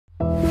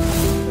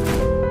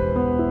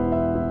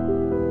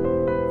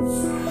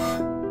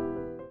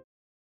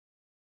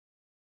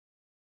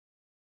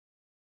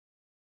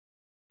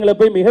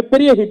போய்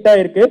மிகப்பெரிய ஹிட்டா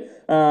இருக்கு.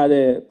 அது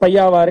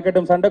பையாவா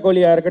இருக்கட்டும்,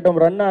 சண்டைக்கோழியா இருக்கட்டும்,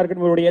 ரன்னா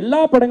இருக்கட்டும், இவருடைய எல்லா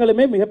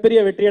படங்களுமே மிகப்பெரிய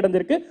வெற்றி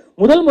அடைந்திருக்கு.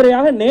 முதல்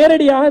முறையாக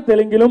நேரடியாக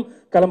தெலுங்கிலும்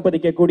களம்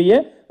பதிக்கக்கூடிய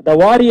த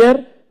warrior,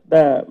 the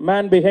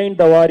man behind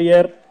the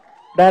warrior,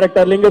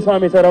 director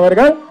Lingusamy sir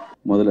அவர்கள்.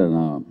 முதல்ல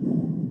நான்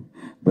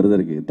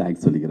பிரதருக்கு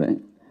தேங்க்ஸ் சொல்லிக்கிறேன்.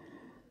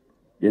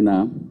 ஏன்னா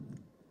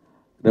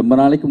ரொம்ப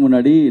நாளைக்கு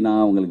முன்னாடி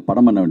நான் உங்களுக்கு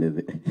படம் பண்ண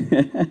வேண்டியது.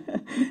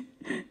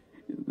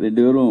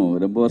 ரெண்டு பேரும்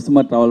ரொம்ப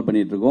வருஷமாக ட்ராவல்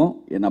பண்ணிகிட்ருக்கோம்.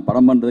 ஏன்னா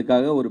படம்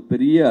பண்ணுறதுக்காக ஒரு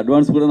பெரிய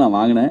அட்வான்ஸ் கூட நான்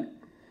வாங்கினேன்.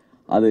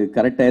 அது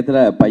கரெக்ட் டயத்தில்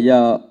பையா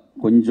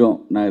கொஞ்சம்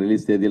நான்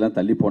ரிலீஸ் தேதியெல்லாம்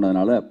தள்ளி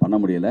போனதுனால பண்ண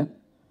முடியலை.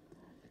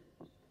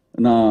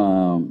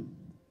 நான்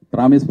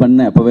ப்ராமிஸ்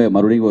பண்ணேன் அப்போவே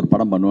மறுபடியும் ஒரு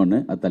படம் பண்ணுவேன்னு.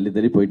 அது தள்ளி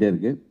தள்ளி போயிட்டே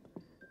இருக்குது.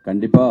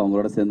 கண்டிப்பாக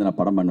அவங்களோட சேர்ந்து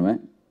நான் படம் பண்ணுவேன்.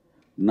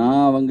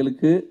 நான்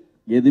அவங்களுக்கு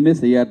எதுவுமே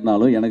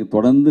செய்யாட்டினாலும் எனக்கு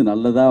தொடர்ந்து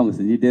நல்லதாக அவங்க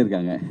செஞ்சிகிட்டே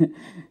இருக்காங்க.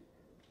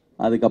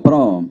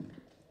 அதுக்கப்புறம்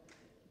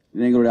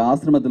எங்களுடைய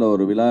ஆசிரமத்தில்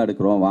ஒரு விழா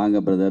எடுக்கிறோம் வாங்க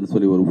பிரதர்னு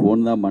சொல்லி ஒரு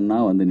ஃபோன் தான்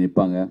பண்ணால் வந்து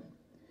நிற்பாங்க.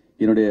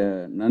 என்னுடைய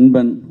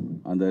நண்பன்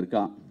அந்த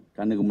இருக்கான்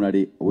கண்ணுக்கு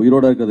முன்னாடி,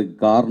 உயிரோடு இருக்கிறதுக்கு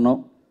காரணம்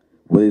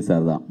உதய்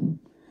சார் தான்.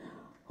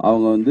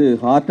 அவங்க வந்து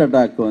ஹார்ட்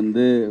அட்டாக்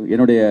வந்து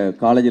என்னுடைய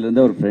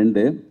காலேஜிலேருந்து ஒரு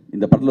ஃப்ரெண்டு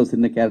இந்த படத்தில் ஒரு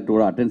சின்ன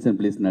கேரக்டரோட அட்டென்ஷன்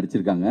ப்ளீஸ்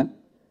நடிச்சிருக்காங்க.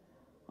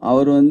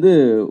 அவர் வந்து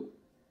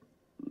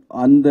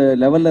அந்த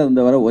லெவலில்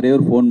இருந்தவரை ஒரே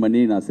ஒரு ஃபோன்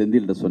பண்ணி நான்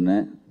செந்தில்கிட்ட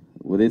சொன்னேன்.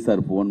 உதய்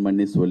சார் ஃபோன்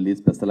பண்ணி சொல்லி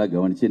ஸ்பெஷலாக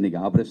கவனித்து இன்றைக்கி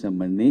ஆப்ரேஷன்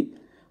பண்ணி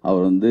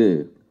அவர் வந்து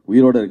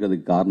உயிரோடு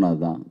இருக்கிறதுக்கு காரணம்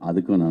அதுதான்.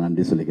 அதுக்கும் நான்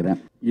நன்றி சொல்லிக்கிறேன்.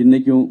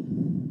 இன்றைக்கும்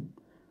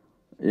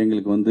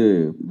எங்களுக்கு வந்து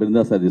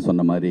பிருந்தா சாரதி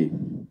சொன்ன மாதிரி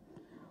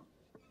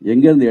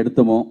எங்கேருந்து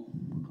எடுத்தோமோ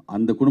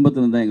அந்த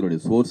குடும்பத்திலேருந்து தான்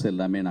எங்களுடைய சோர்ஸ்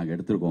எல்லாமே நாங்கள்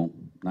எடுத்திருக்கோம்.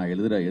 நான்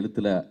எழுதுகிற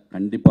எழுத்தில்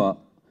கண்டிப்பாக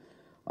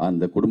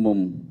அந்த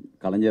குடும்பம்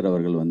கலைஞர்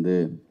அவர்கள் வந்து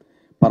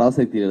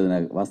பராசக்தி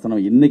எழுதின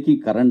வசனம் இன்றைக்கி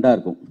கரண்டாக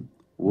இருக்கும்.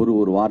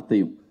 ஒரு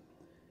வார்த்தையும்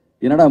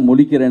என்னடா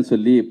முழிக்கிறேன்னு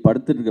சொல்லி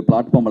படுத்துட்டு இருக்க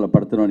பிளாட்ஃபார்மில்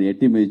படுத்துறவனை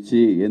எட்டி மிதிச்சு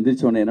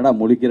எந்திரிச்சவனை என்னடா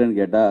முழிக்கிறேன்னு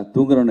கேட்டால்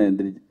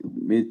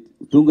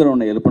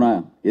தூங்குறவனை எழுப்புனா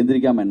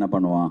எந்திரிக்காமல் என்ன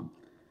பண்ணுவான்,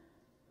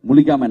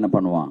 முழிக்காமல் என்ன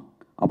பண்ணுவான்,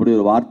 அப்படி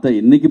ஒரு வார்த்தை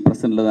இன்றைக்கி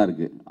ப்ரெசண்டில் தான்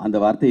இருக்குது. அந்த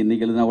வார்த்தை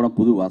இன்றைக்கி எழுதினா கூட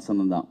புது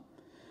வாசனம் தான்.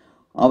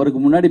 அவருக்கு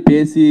முன்னாடி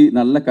பேசி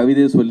நல்ல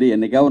கவிதையை சொல்லி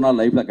என்றைக்காவது ஒரு நாள்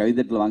லைஃப்பில்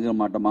கவிதைட்டில் வாங்க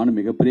மாட்டோமான்னு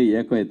மிகப்பெரிய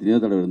ஏக்கம் எத்தனையோ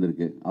தடவை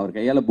இருந்திருக்கு. அவர்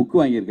கையால் புக்கு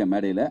வாங்கியிருக்கேன்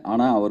மேடையில்.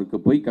 ஆனால் அவருக்கு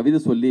போய்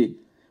கவிதை சொல்லி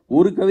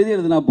ஒரு கவிதை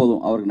எழுதினா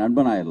போதும் அவருக்கு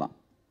நண்பன் ஆயிடலாம்.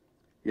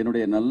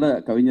 என்னுடைய நல்ல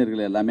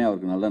கவிஞர்கள் எல்லாமே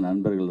அவருக்கு நல்ல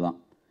நண்பர்கள் தான்.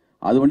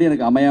 அது வந்து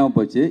எனக்கு அமையாமல்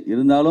போச்சு.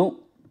 இருந்தாலும்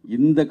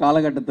இந்த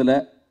காலகட்டத்தில்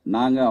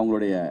நாங்கள்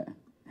அவங்களுடைய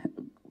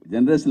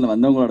ஜென்ரேஷனில்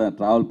வந்தவங்களோட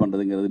ட்ராவல்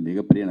பண்ணுறதுங்கிறது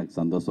மிகப்பெரிய எனக்கு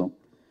சந்தோஷம்.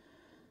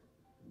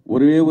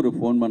 ஒரே ஒரு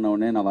ஃபோன் பண்ண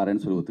உடனே நான்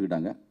வரேன்னு சொல்லி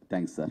ஒத்துக்கிட்டாங்க.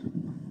 Thanks sir.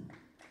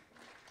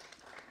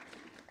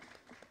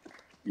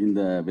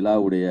 இந்த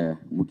விழாவுடைய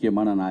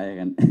முக்கியமான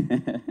நாயகன்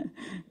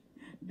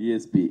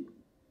டிஎஸ்பி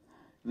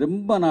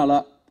ரொம்ப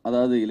நாளாக,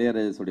 அதாவது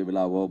இளையராஜாவுடைய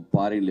விழாவோ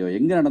பாரின்லையோ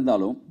எங்கே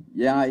நடந்தாலும்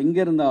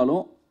எங்கே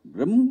இருந்தாலும்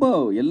ரொம்ப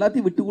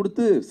எல்லாத்தையும் விட்டு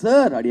கொடுத்து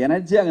சார் அப்படி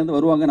எனர்ஜியாக அங்கேருந்து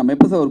வருவாங்க. நம்ம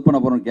எப்போ சார் ஒர்க் பண்ண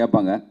போகிறோம்னு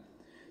கேட்பாங்க.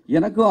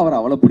 எனக்கும் அவர்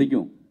அவ்வளோ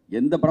பிடிக்கும்.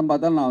 எந்த படம்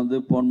பார்த்தாலும் நான் வந்து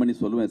ஃபோன் பண்ணி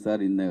சொல்லுவேன்,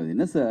 சார்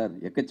என்ன சார்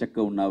எக்கச்சக்க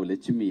உண்ணாவு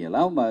லட்சுமி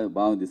எல்லாம்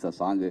பாவந்தி சார்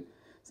சாங்கு.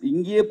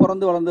 இங்கேயே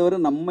பிறந்து வளர்ந்தவர்,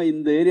 நம்ம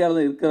இந்த ஏரியாவில்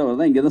தான் இருக்கிறவர்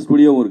தான். இங்கே தான்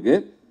ஸ்டுடியோவும்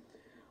இருக்குது.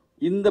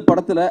 இந்த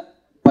படத்தில்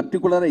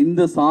பர்டிகுலராக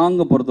இந்த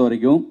சாங்கை பொறுத்த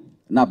வரைக்கும்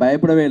நான்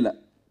பயப்படவே இல்லை.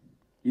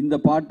 இந்த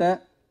பாட்டை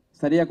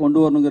சரியாக கொண்டு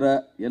வரணுங்கிற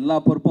எல்லா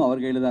பொறுப்பும்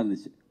அவர் கையில் தான்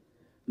இருந்துச்சு.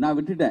 நான்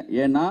விட்டுட்டேன்.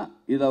 ஏன்னா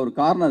இதில் ஒரு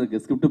காரணம்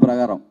இருக்குது. ஸ்கிரிப்ட்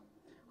பிரகாரம்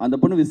அந்த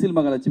பொண்ணு விசில்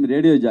மகாலட்சுமி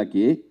ரேடியோ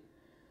ஜாக்கி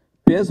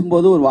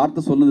பேசும்போது ஒரு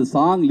வார்த்தை சொல்லுது.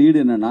 சாங்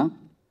லீடு என்னென்னா,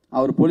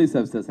 அவர் போலீஸ்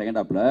ஆஃபீஸர், செகண்ட்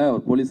ஹாப்பில்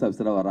அவர் போலீஸ்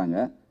ஆஃபீஸராக வராங்க.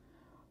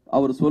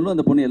 அவர் சொல்லும்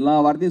அந்த பொண்ணு எல்லா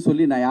வார்த்தையும்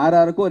சொல்லி, நான்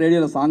யாருக்கும்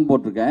ரேடியோவில் சாங்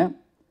போட்டிருக்கேன்,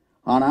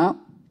 ஆனால்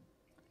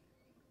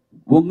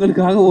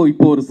உங்களுக்காக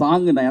இப்போ ஒரு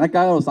சாங், நான்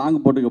எனக்காக ஒரு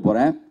சாங் போட்டுக்க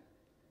போகிறேன்.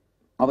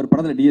 அவர்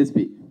படத்தில்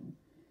டிஎஸ்பி,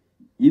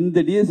 இந்த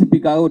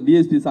டிஎஸ்பிக்காக ஒரு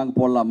டிஎஸ்பி சாங்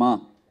போடலாமா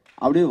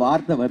அப்படியே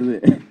வார்த்தை வருது.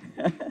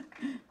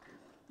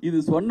 இது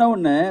சொன்ன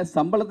உடனே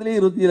சம்பளத்திலே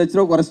 25 லட்ச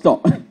ரூபா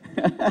குறைச்சிட்டோம்.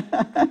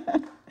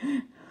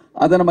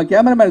 அதை நம்ம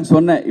கேமராமேனுக்கு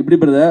சொன்னேன், இப்படி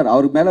பிரதர்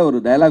அவருக்கு மேலே ஒரு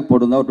டைலாக்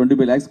போட்டிருந்தா ஒரு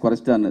 25 lakhs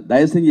குறைச்சிட்டான்னு,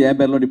 தயவு செஞ்சு என்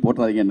பேரில் அப்படி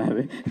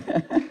போட்டுறாதீங்கன்னாரு.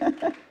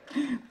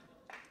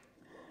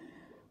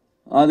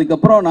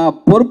 அதுக்கப்புறம் நான்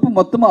பொறுப்பு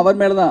மொத்தமாக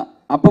அவர் மேலே தான்.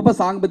 அப்பப்போ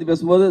சாங் பற்றி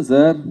பேசும்போது,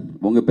 சார்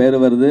உங்கள்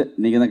பேர் வருது,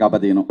 நீங்கள் தான்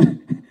காப்பாற்றிக்கணும்.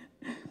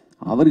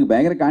 அவருக்கு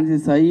பயங்கர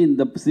கான்சியஸ் ஆகி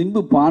இந்த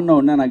சிம்பு பாடின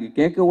உடனே எனக்கு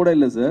கேட்க கூட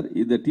இல்லை சார்,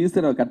 இந்த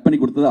டீசரை கட் பண்ணி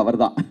கொடுத்தது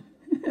அவர் தான்.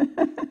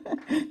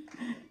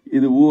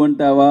 இது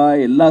ஊவன்டாவா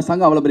எல்லா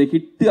சாங்கும் அவ்வளோ பெரிய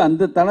ஹிட்டு.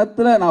 அந்த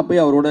தளத்தில் நான்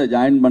போய் அவரோட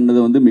ஜாயின் பண்ணது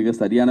வந்து மிக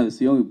சரியான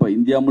விஷயம். இப்போ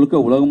இந்தியா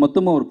முழுக்க உலகம்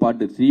மொத்தமாக ஒரு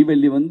பாட்டு,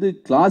 ஸ்ரீவள்ளி வந்து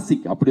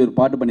கிளாசிக், அப்படி ஒரு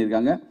பாட்டு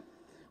பண்ணியிருக்காங்க.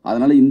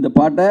 அதனால் இந்த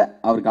பாட்டை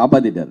அவர்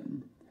காப்பாற்றிட்டார்.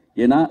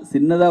 ஏன்னா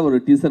சின்னதாக ஒரு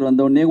டீசர்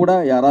வந்தவுடனே கூட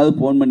யாராவது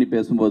ஃபோன் பண்ணி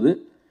பேசும்போது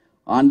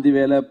ஆன் தி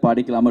வேலை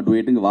பாடிக்கலாமா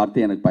டூயட்டுங்க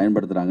வார்த்தையை எனக்கு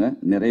பயன்படுத்துகிறாங்க.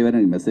 நிறைய பேர்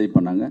எனக்கு மெசேஜ்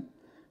பண்ணாங்க.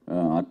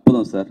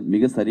 அற்புதம் சார்,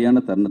 மிக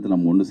சரியான தருணத்தில்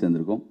நம்ம ஒன்று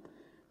சேர்ந்துருக்கோம்.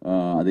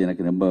 அது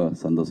எனக்கு ரொம்ப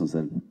சந்தோஷம்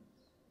சார்.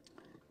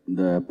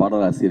 இந்த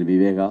பாடலாசிரியர்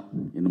விவேகா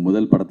இன்னும்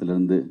முதல்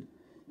படத்திலிருந்து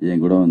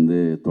என் கூட வந்து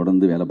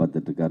தொடர்ந்து வேலை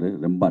பார்த்துட்ருக்காரு.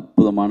 ரொம்ப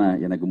அற்புதமான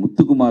எனக்கு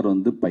முத்துக்குமார்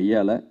வந்து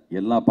பையால்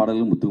எல்லா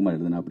பாடல்களும் முத்துக்குமார்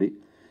எழுதுனா அப்படி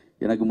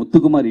எனக்கு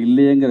முத்துக்குமார்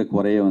இல்லையேங்கிற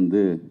குறைய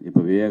வந்து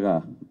இப்போ விவேகா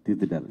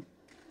தீர்த்துட்டார்.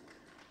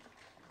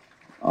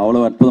 அவ்வளோ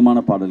அற்புதமான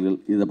பாடல்கள்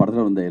இந்த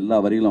படத்தில் வந்த எல்லா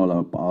வரிகளும் அவ்வளோ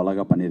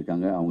அழகாக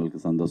பண்ணியிருக்காங்க. அவங்களுக்கு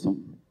சந்தோஷம்.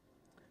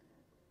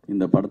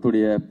 இந்த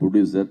படத்துடைய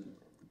producer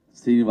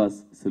Srinivas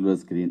silver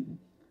screen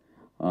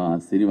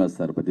Srinivas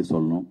sir பற்றி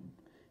சொல்லணும்.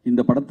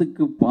 இந்த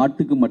படத்துக்கு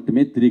பாட்டுக்கு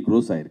மட்டுமே 3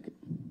 crores ஆயிருக்கு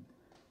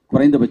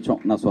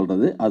குறைந்தபட்சம். நான்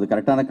சொல்கிறது அது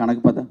கரெக்டான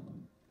கணக்கு பார்த்தா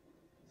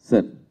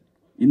சார்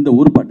இந்த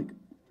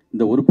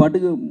ஒரு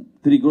பாட்டுக்கு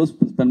 3 crores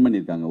ஸ்பெண்ட்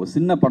பண்ணியிருக்காங்க. ஒரு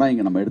சின்ன படம்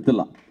இங்கே நம்ம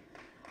எடுத்துடலாம்.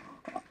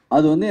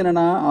 அது வந்து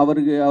என்னென்னா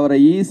அவரை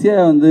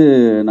ஈஸியாக வந்து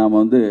நாம்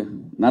வந்து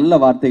நல்ல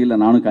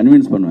வார்த்தைகளில் நானும்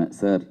கன்வின்ஸ் பண்ணுவேன்.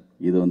 சார்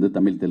இது வந்து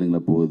தமிழ்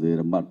தெலுங்கில் போகுது,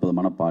 ரொம்ப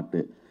அற்புதமான பாட்டு,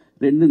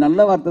 2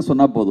 நல்ல வார்த்தை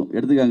சொன்னால் போதும்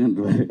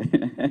எடுத்துக்காங்கன்றவர்.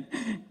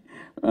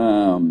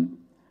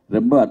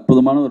 ரொம்ப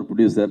அற்புதமான ஒரு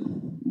ப்ரொடியூசர்.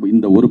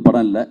 இந்த ஒரு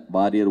படம் இல்லை,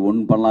 வாரியர் 1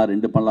 பண்ணலாம்,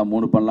 2 பண்ணலாம்,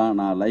 3 பண்ணலாம்,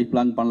 நான் லைஃப்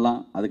லாங் பண்ணலாம்.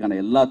 அதுக்கான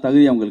எல்லா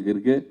தகுதியும் அவங்களுக்கு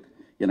இருக்குது.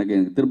 எனக்கு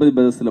திருப்பதி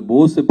பிரதர்ஸில்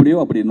போஸ் எப்படியோ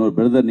அப்படி இன்னொரு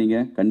பிரதர்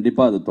நீங்கள்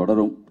கண்டிப்பாக அது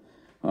தொடரும்.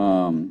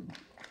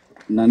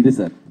 நன்றி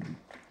சார்.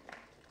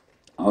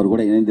 அவர்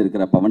கூட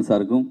இணைந்திருக்கிற பவன்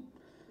சாருக்கும்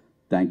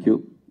தேங்க்யூ.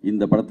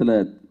 இந்த படத்தில்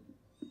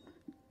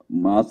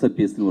மாஸ்டர்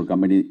பீஸ்னு ஒரு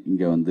கம்பெனி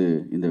இங்கே வந்து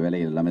இந்த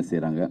வேலைகள் எல்லாமே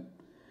செய்கிறாங்க.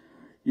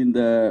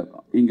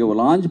 இங்கே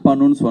லான்ச்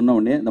பண்ணணுன்னு சொன்ன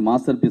உடனே இந்த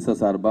மாஸ்டர் பீஸை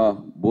சார்பாக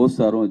போஸ்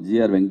சாரும்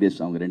ஜிஆர்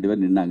வெங்கடேஷ் அவங்க 2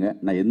 பேரும் நின்னாங்க.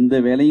 நான் எந்த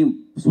வேலையும்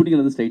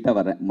ஷூட்டிங்லேருந்து ஸ்ட்ரைட்டாக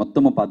வரேன்,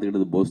 மொத்தமாக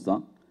பார்த்துக்கிட்டது போஸ்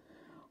தான்.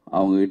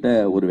 அவங்கக்கிட்ட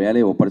ஒரு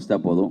வேலையை ஒப்படைச்சிட்டா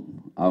போதும்,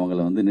 அவங்கள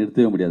வந்து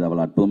நிறுத்தவே முடியாது,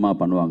 அவ்வளோ அற்புதமாக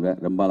பண்ணுவாங்க.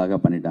 ரொம்ப அழகாக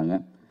பண்ணிட்டாங்க.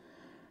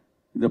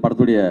 இந்த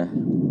படத்துடைய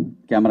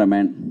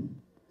கேமராமேன்,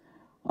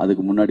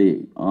 அதுக்கு முன்னாடி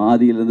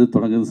ஆதியிலேருந்து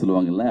தொடங்குதுன்னு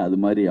சொல்லுவாங்கள்ல, அது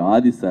மாதிரி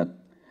ஆதி சார்.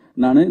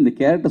 நான் இந்த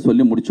கேரக்டர்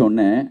சொல்லி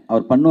முடித்தோடனே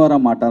அவர் பண்ணுவாரா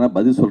மாட்டாரா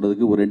பதில்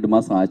சொல்கிறதுக்கு ஒரு 2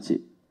 மாதம் ஆச்சு.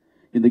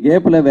 இந்த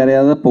கேப்பில் வேறு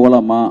யாராவது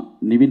போகலாமா,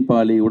 நிவின்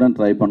பாலி உடன்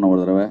ட்ரை பண்ண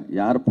ஒரு தடவை,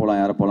 யார்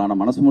போகலாம் ஆனால்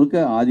மனசு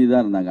முழுக்க ஆதி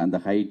தான் இருந்தாங்க. அந்த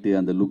ஹைட்டு,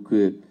 அந்த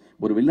லுக்கு,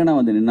 ஒரு வில்லனாக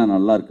வந்து நின்னா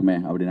நல்லா இருக்குமே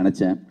அப்படி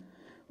நினச்சேன்.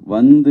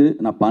 வந்து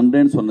நான்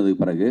பண்ணுறேன்னு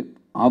சொன்னதுக்கு பிறகு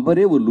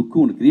அவரே ஒரு லுக்கு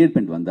ஒன்று க்ரியேட்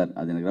பண்ணிட்டு வந்தார்.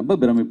 அது எனக்கு ரொம்ப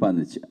பிரமிப்பாக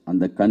இருந்துச்சு.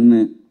 அந்த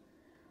கண்ணு,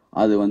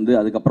 அது வந்து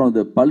அதுக்கப்புறம்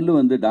அந்த பல்லு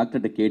வந்து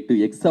டாக்டர்கிட்ட கேட்டு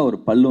எக்ஸ்ட்ரா ஒரு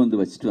பல்லு வந்து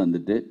வச்சுட்டு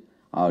வந்துட்டு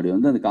அப்படி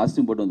வந்து அந்த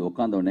காஸ்டியூம் போட்டு வந்து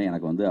உட்காந்த உடனே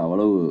எனக்கு வந்து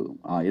அவ்வளவு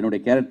என்னுடைய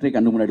கேரக்டரே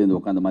கண்ணு முன்னாடி வந்து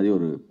உட்காந்த மாதிரி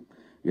ஒரு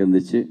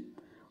இருந்துச்சு.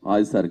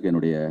 ஆதி சாருக்கு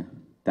என்னுடைய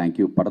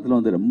தேங்க்யூ. படத்தில்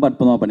வந்து ரொம்ப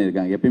அற்புதமாக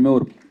பண்ணியிருக்காங்க. எப்பயுமே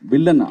ஒரு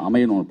வில்லன்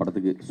அமையணும் ஒரு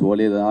படத்துக்கு.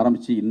 சோலே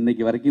ஆரம்பித்து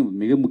இன்னைக்கு வரைக்கும்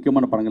மிக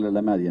முக்கியமான படங்கள்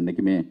எல்லாமே அது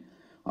என்றைக்குமே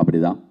அப்படி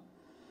தான்.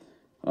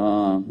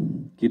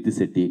 கீர்த்தி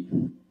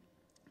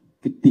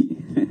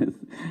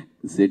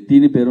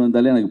செட்டின்னு பேர்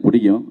வந்தாலே எனக்கு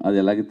பிடிக்கும், அது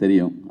எல்லாருக்கும்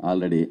தெரியும்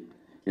ஆல்ரெடி.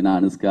 ஏன்னா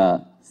அனுஷ்கா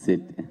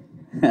செட்டி.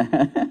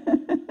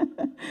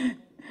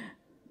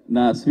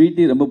 நான்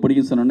ஸ்வீட்டி ரொம்ப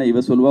பிடிக்கும் சொன்னோன்னே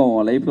இவ சொல்லுவா,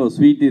 உன் லைஃப்பில் ஒரு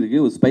ஸ்வீட்டி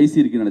இருக்குது, ஒரு ஸ்பைசி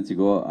இருக்குன்னு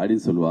நினச்சிக்கோ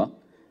அப்படின்னு சொல்லுவா.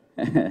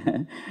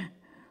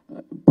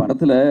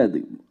 படத்தில்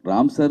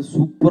ராம் சார்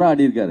சூப்பராக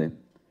ஆடியிருக்காரு.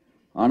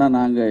 ஆனால்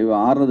நாங்கள் இவ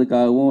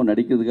ஆடுறதுக்காகவும்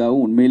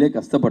நடிக்கிறதுக்காகவும் உண்மையிலே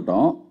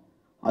கஷ்டப்பட்டோம்.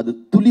 அது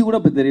துளி கூட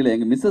இப்போ தெரியல.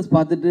 எங்கள் மிஸ்ஸஸ்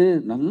பார்த்துட்டு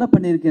நல்லா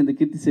பண்ணியிருக்கேன் இந்த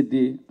கீர்த்தி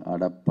செட்டி.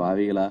 அட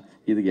பாவிகளா,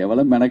 இதுக்கு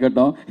எவ்வளோ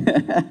மெனக்கட்டும்.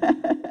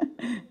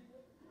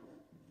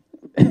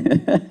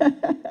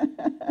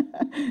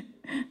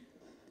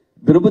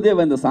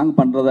 பிரபுதேவா இந்த சாங்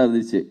பண்ணுறதா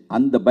இருந்துச்சு.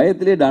 அந்த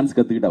பயத்திலே டான்ஸ்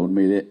கற்றுக்கிட்டா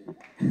உண்மையிலே.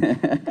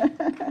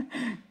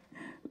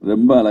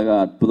 ரொம்ப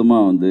அழகாக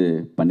அற்புதமாக வந்து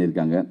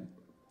பண்ணியிருக்காங்க.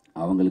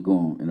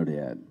 அவங்களுக்கும் என்னுடைய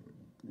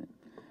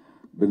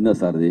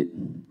பிருந்தாசாரதி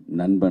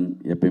நண்பன்.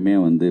 எப்பயுமே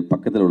வந்து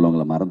பக்கத்தில்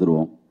உள்ளவங்களை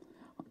மறந்துடுவோம்.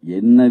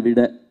 என்னை விட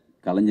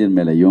கலைஞர்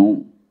மேலேயும்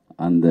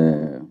அந்த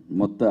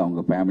மொத்த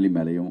அவங்க ஃபேமிலி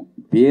மேலேயும்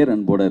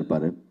பேரன்போடு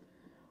இருப்பார்.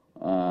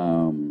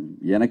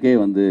 எனக்கே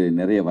வந்து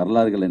நிறைய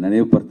வரலாறுகளை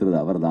நினைவுபடுத்துறது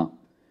அவர் தான்.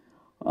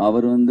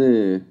 அவர் வந்து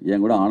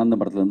என் கூட ஆனந்த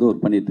படத்தில் வந்து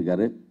ஒர்க்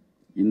பண்ணிகிட்ருக்காரு.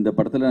 இந்த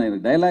படத்தில் நான்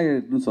எனக்கு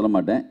டைலாக்னு சொல்ல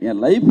மாட்டேன்,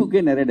 என்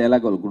லைஃபுக்கே நிறைய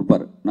டைலாக் அவர்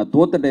கொடுப்பார். நான்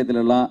தோற்ற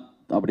டயத்துலலாம்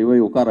அப்படி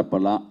போய்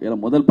உட்காரப்பெல்லாம், இல்லை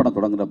முதல் படம்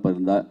தொடங்குறப்ப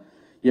இருந்தால்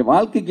என்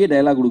வாழ்க்கைக்கே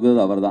டைலாக்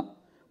கொடுக்குறது அவர் தான்.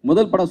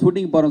 முதல் படம்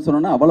ஷூட்டிங் போகிறேன்னு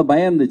சொன்னோன்னா அவ்வளோ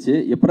பயம் இருந்துச்சு.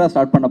 எப்படா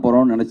ஸ்டார்ட் பண்ண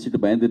போகிறோம்னு நினச்சிட்டு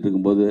பயந்துட்டு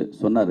இருக்கும்போது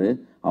சொன்னார்,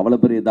 அவ்வளோ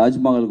பெரிய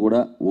தாஜ்மஹால் கூட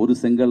ஒரு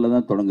செங்கல்ல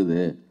தான்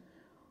தொடங்குது,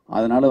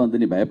 அதனால் வந்து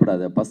நீ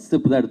பயப்படாத, ஃபஸ்ட்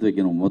ஸ்டெப் தான் எடுத்து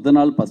வைக்கணும், முதல்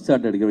நாள் ஃபஸ்ட்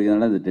ஷாட் எடுக்க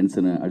வைக்கிறதுனால இந்த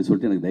டென்ஷனு அப்படி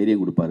சொல்லிட்டு எனக்கு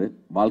தைரியம் கொடுப்பாரு.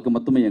 வாழ்க்கை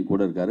மொத்தமே என்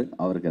கூட இருக்கார்.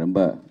 அவருக்கு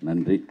ரொம்ப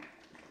நன்றி.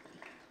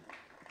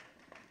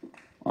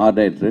 ஆர்ட்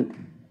டைரக்டர்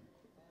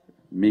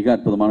மிக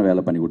அற்புதமான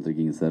வேலை பண்ணி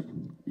கொடுத்துருக்கீங்க சார்.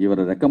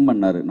 இவரை ரெக்கமெண்ட்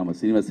பண்ணார் நம்ம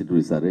சீனிவாஸ்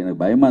சிட்டுரி சார்.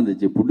 எனக்கு பயமாக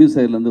இருந்துச்சு,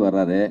 ப்ரொடியூசர்லேருந்து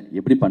வர்றாரு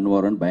எப்படி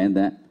பண்ணுவாரோன்னு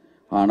பயந்தேன்.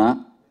 ஆனால்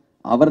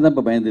அவர் தான்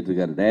இப்போ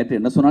பயந்துட்டுருக்காரு. டைரக்டர்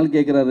என்ன சொன்னாலும்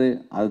கேட்குறாரு,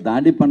 அதை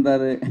தாண்டி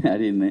பண்ணுறாரு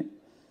அப்படின்னு.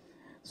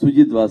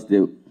 சுஜித்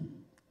வாசுதேவ்,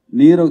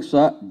 நீரோக்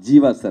ஷா,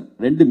 ஜீவா சார்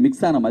 2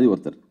 மிக்ஸ் ஆன மாதிரி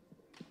ஒருத்தர்.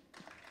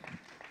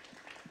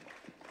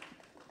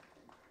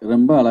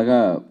 ரொம்ப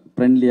அழகாக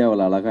ஃப்ரெண்ட்லியாக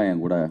அவ்வளோ அழகாக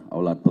என் கூட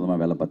அவ்வளோ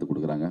அற்புதமாக வேலை பார்த்து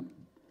கொடுக்குறாங்க.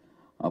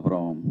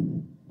 அப்புறம்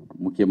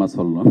முக்கியமாக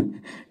சொல்லணும்,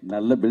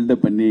 நல்ல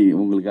பில்டப் பண்ணி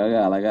உங்களுக்காக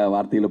அழகாக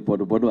வார்த்தைகளை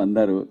போட்டு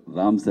வந்தார்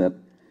ராம் சார்.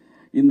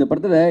 இந்த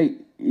படத்தில்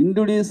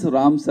இன்ட்ரோடியூஸ்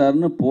ராம்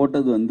சார்னு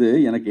போட்டது வந்து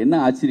எனக்கு என்ன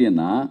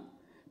ஆச்சரியன்னா,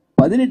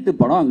 18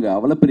 படம் அங்கே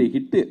அவ்வளோ பெரிய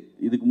ஹிட்டு.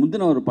 இதுக்கு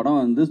முந்தின ஒரு படம்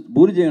வந்து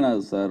பூரி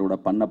ஜெகநாத் சாரோட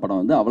பண்ண படம்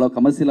வந்து அவ்வளோ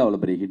கமர்ஷியலாக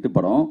அவ்வளோ பெரிய ஹிட்டு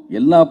படம்.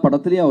 எல்லா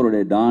படத்துலையும்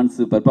அவருடைய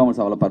டான்ஸு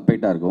பெர்ஃபார்மன்ஸ் அவ்வளோ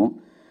பர்ஃபெக்டாக இருக்கும்.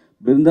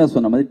 பிருந்தா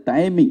சொன்ன மாதிரி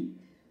டைமிங்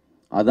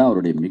அதுதான்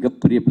அவருடைய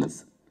மிகப்பெரிய ப்ளஸ்.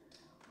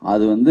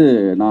 அது வந்து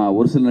நான்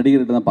ஒரு சில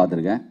நடிகர்கிட்ட தான்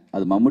பார்த்துருக்கேன்.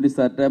 அது மம்முட்டி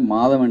சார்கிட்ட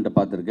மாதவன்கிட்ட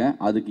பார்த்துருக்கேன்.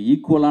 அதுக்கு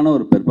ஈக்குவலான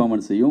ஒரு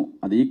பெர்ஃபார்மன்ஸையும்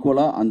அது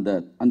ஈக்குவலாக அந்த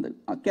அந்த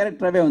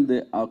கேரக்டராகவே வந்து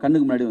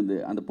கண்ணுக்கு முன்னாடி வந்து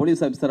அந்த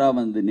போலீஸ் ஆஃபீஸராக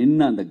வந்து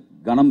நின்று அந்த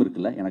கணம்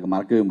இருக்குல்ல, எனக்கு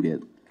மறக்கவே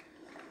முடியாது.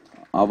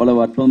 அவ்வளவு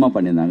அற்புதமாக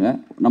பண்ணியிருந்தாங்க.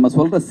 நம்ம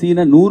சொல்கிற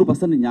சீனை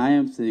 100%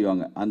 நியாயம்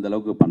செய்வாங்க, அந்த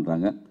அளவுக்கு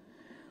பண்ணுறாங்க.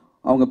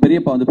 அவங்க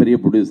பெரியப்பா வந்து பெரிய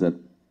ப்ரொடியூசர்.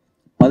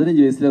 15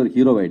 வயசுல அவர்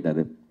ஹீரோ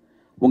ஆகிட்டார்.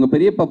 உங்கள்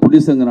பெரியப்பா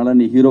ப்ரொடியூசருங்கனால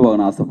நீ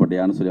ஹீரோவாகணும்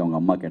ஆசைப்பட்டியான்னு சொல்லி அவங்க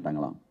அம்மா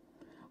கேட்டாங்களாம்.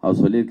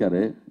 அவர்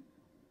சொல்லியிருக்காரு,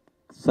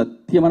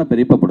 சத்தியமான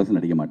பெரியப்பா ப்ரொடக்ஷன்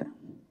நடிக்க மாட்டேன்.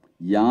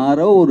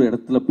 யாரோ ஒரு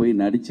இடத்துல போய்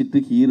நடிச்சுட்டு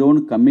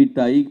ஹீரோன்னு கமிட்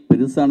ஆகி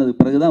பெருசானது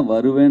பிறகு தான்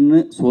வருவேன்னு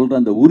சொல்கிற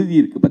அந்த உறுதி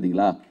இருக்குது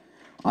பார்த்தீங்களா,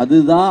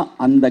 அதுதான்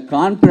அந்த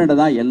கான்ஃபிடென்ட்டை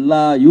தான்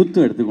எல்லா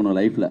யூத்தும் எடுத்துக்கணும்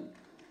லைஃப்பில்.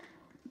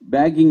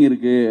 பேக்கிங்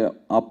இருக்குது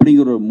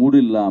அப்படிங்கிற ஒரு மூடு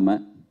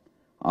இல்லாமல்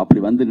அப்படி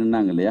வந்து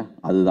நின்னாங்க இல்லையா,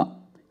 அதுதான்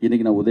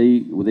இன்றைக்கி நான்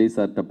உதய்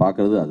சார்கிட்ட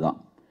பார்க்குறது. அதுதான்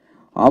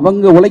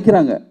அவங்க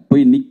உழைக்கிறாங்க,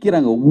 போய்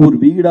நிற்கிறாங்க, ஒவ்வொரு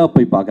வீடாக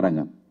போய்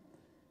பார்க்குறாங்க.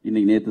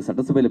 இன்றைக்கி நேற்று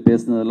சட்டசபையில்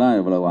பேசுனதெல்லாம்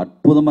இவ்வளோ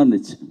அற்புதமாக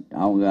இருந்துச்சு.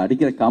 அவங்க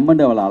அடிக்கிற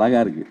கமெண்ட் அவ்வளோ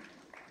அழகாக இருக்குது.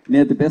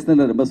 நேற்று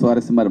பேசுனதில் ரொம்ப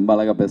சுவாரஸ்யமாக ரொம்ப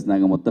அழகாக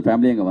பேசினாங்க. மொத்த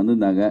ஃபேமிலி அங்கே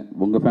வந்திருந்தாங்க.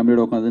 உங்கள்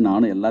ஃபேமிலியோட உட்காந்து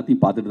நானும்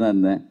எல்லாத்தையும் பார்த்துட்டு தான்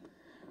இருந்தேன்.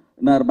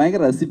 நான்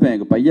பயங்கர ரசிப்பேன்.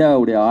 எங்கள்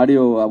பையாவுடைய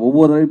ஆடியோ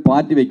ஒவ்வொரு தடவையும்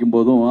பார்ட்டி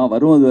வைக்கும்போதும்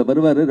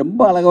வருவார்,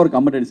 ரொம்ப அழகாக ஒரு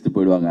கமெண்ட் அடிச்சுட்டு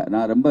போயிடுவாங்க.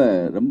 நான் ரொம்ப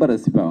ரொம்ப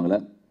ரசிப்பேன் அவங்கள.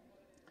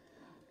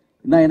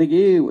 நான் எனக்கு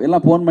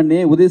எல்லாம் ஃபோன் பண்ணி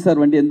உதய்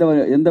சார் வண்டி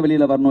எந்த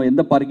வழியில் வரணும்,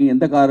 எந்த பார்க்கிங்,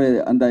 எந்த காரு,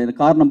 அந்த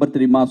கார் நம்பர்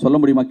தெரியுமா, சொல்ல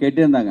முடியுமா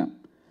கேட்டே இருந்தாங்க.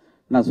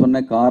 நான்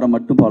சொன்னேன், காரை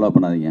மட்டும் ஃபாலோ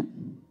பண்ணாதீங்க,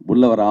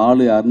 உள்ளே வர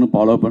ஆள் யாருன்னு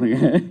ஃபாலோ பண்ணுங்க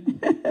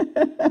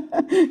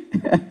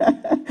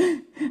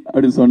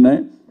அப்படி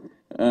சொன்னேன்.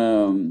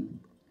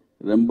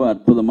 ரொம்ப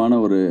அற்புதமான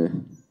ஒரு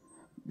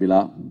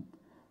விழா.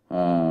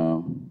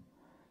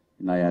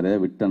 நான்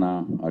யாரையாவது விட்டேனா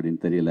அப்படின்னு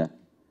தெரியல,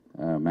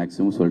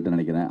 மேக்ஸிமம் சொல்லிட்டு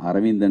நினைக்கிறேன்.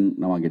 அரவிந்தன்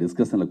நம்ம அங்கே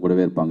டிஸ்கஷனில்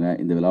கூடவே இருப்பாங்க.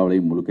 இந்த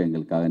விழாவிலையும் முழுக்க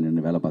எங்களுக்காக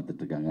நின்று வேலை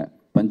பார்த்துட்ருக்காங்க.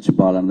 பஞ்சு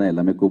பாலன் தான்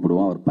எல்லாமே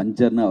கூப்பிடுவோம். அவர்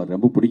பஞ்சர்னு அவர்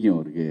ரொம்ப பிடிக்கும்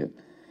அவருக்கு.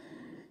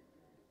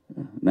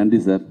 நன்றி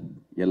சார்,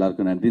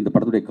 எல்லாருக்கும் நன்றி. இந்த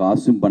படத்துடைய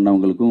காஸ்டியூம்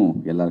பண்ணவங்களுக்கும்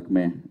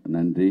எல்லாருக்குமே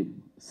நன்றி.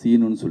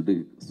 சீனுன்னு சொல்லிட்டு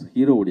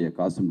ஹீரோவுடைய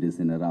காஸ்டியூம்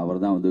டிசைனர்,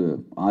 அவர் தான் வந்து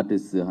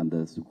ஆர்டிஸ்ட், அந்த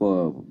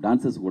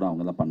டான்சர்ஸ் கூட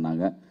அவங்க தான்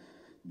பண்ணாங்க.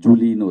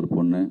 ஜூலின்னு ஒரு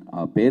பொண்ணு,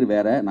 பேர்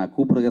வேறு, நான்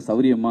கூப்பிட்றதுக்க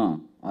சௌரியமா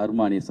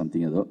அர்மானி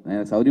சம்திங் ஏதோ,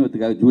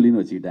 சௌரியத்துக்காக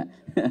ஜூலின்னு வச்சுக்கிட்டேன்.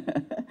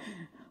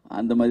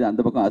 அந்த மாதிரி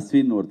அந்த பக்கம்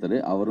அஸ்வின் ஒருத்தர்,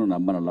 அவரும்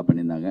ரொம்ப நல்லா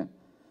பண்ணியிருந்தாங்க.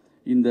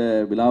 இந்த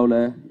விழாவில்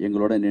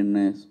எங்களோட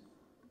நின்று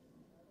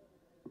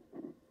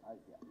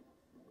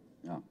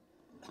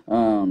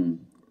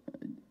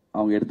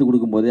அவங்க எடுத்து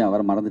கொடுக்கும்போதே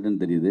அவரை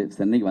மறந்துட்டுன்னு தெரியுது.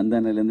 சென்னைக்கு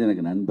வந்ததுலேருந்து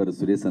எனக்கு நண்பர்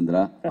சுரேஷ்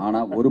சந்திரா.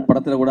 ஆனால் ஒரு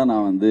படத்தில் கூட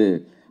நான் வந்து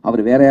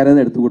அவர் வேறு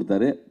யாராவது எடுத்து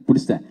கொடுத்தாரு,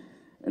 பிடிச்சிட்டேன்.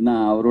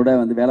 நான் அவரோட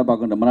வந்து வேலை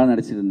பார்க்க ரொம்ப நாள்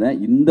நடிச்சிட்டு இருந்தேன்.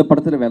 இந்த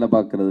படத்தில் வேலை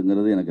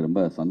பார்க்குறதுங்கிறது எனக்கு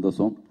ரொம்ப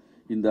சந்தோஷம்.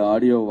 இந்த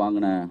ஆடியோ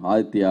வாங்கின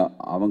ஆதித்யா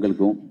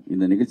அவங்களுக்கும்,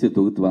 இந்த நிகழ்ச்சியை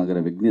தொகுத்து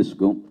வாங்குகிற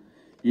விக்னேஷுக்கும்,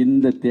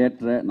 இந்த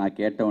தியேட்டரை நான்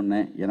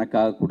கேட்டவுடனே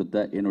எனக்காக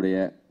கொடுத்த என்னுடைய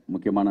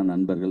முக்கியமான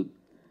நண்பர்கள்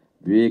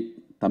விவேக்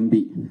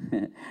தம்பி,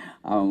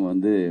 அவங்க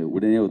வந்து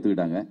உடனே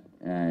ஒத்துக்கிட்டாங்க,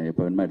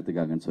 எப்போ வேணுமா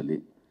எடுத்துக்காங்கன்னு சொல்லி.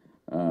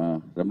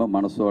 ரொம்ப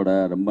மனசோட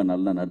ரொம்ப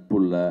நல்ல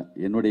நட்புள்ள,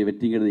 என்னுடைய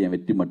வெற்றிங்கிறது என்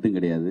வெற்றி மட்டும்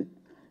கிடையாது,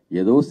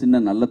 ஏதோ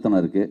சின்ன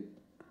நல்லத்தனம் இருக்குது,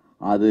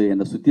 அது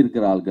என்னை சுற்றி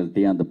இருக்கிற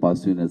ஆட்கள்கிட்டையும் அந்த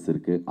பாசிட்டிவ்னஸ்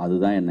இருக்குது.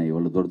 அதுதான் என்னை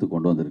இவ்வளோ தூரத்துக்கு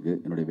கொண்டு வந்திருக்கு.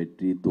 என்னுடைய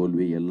வெற்றி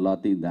தோல்வி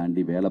எல்லாத்தையும்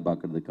தாண்டி வேலை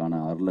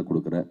பார்க்குறதுக்கான அருளை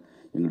கொடுக்குற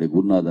எங்களுடைய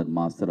குருநாதர்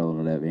மாஸ்டர்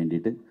அவர்களை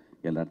வேண்டிட்டு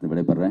எல்லாத்தையும்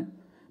விடைபெறேன்.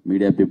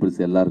 மீடியா பீப்புள்ஸ்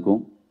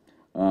எல்லாருக்கும்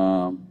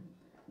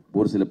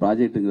ஒரு சில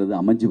ப்ராஜெக்ட்டுங்கிறது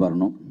அமைஞ்சு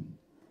வரணும்.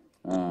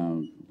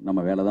 நம்ம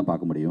வேலை தான்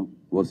பார்க்க முடியும்.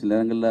 ஒரு சில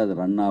இடங்களில் அது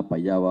ரன்னா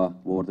பையாவா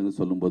ஒவ்வொருத்தங்க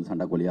சொல்லும்போது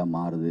சண்டைக்கோழியாக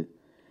மாறுது.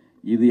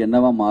 இது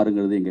என்னவா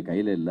மாறுங்கிறது எங்கள்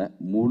கையில் இல்லை.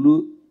 முழு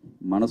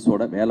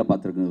மனசோட வேலை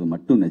பார்த்துருக்குறது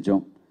மட்டும்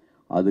நிஜம்.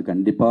 அது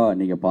கண்டிப்பாக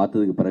நீங்கள்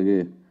பார்த்ததுக்கு பிறகு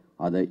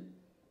அதை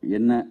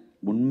என்ன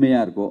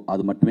உண்மையாக இருக்கோ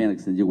அது மட்டுமே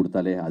எனக்கு செஞ்சு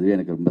கொடுத்தாலே அதுவே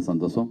எனக்கு ரொம்ப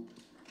சந்தோஷம்.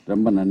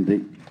 ரொம்ப நன்றி.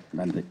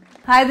 நன்றி.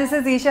 Hi, this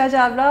is Isha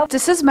Chavla.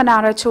 This is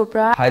Manara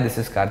Chopra. Hi, this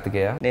is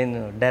Kartikeya.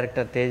 Nenu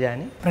Director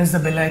Tejani. Press the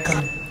bell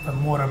icon for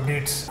more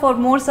updates. For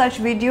more such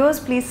videos,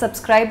 please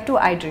subscribe to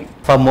iDream.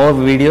 For more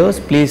videos,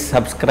 please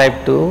subscribe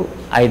to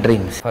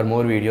iDream. For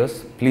more videos,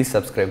 please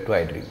subscribe to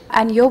iDream.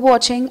 And you're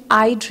watching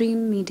iDream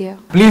Media.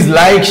 Please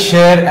like,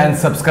 share and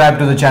subscribe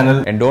to the channel.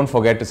 And don't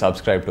forget to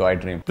subscribe to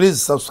iDream. Please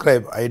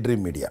subscribe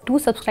iDream Media. Do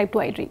subscribe to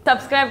iDream.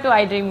 Subscribe to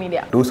iDream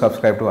Media. Do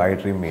subscribe to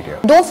iDream Media.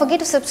 Don't forget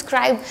to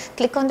subscribe.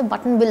 Click on the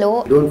button below.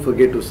 Don't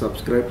forget to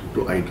subscribe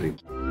to iDream.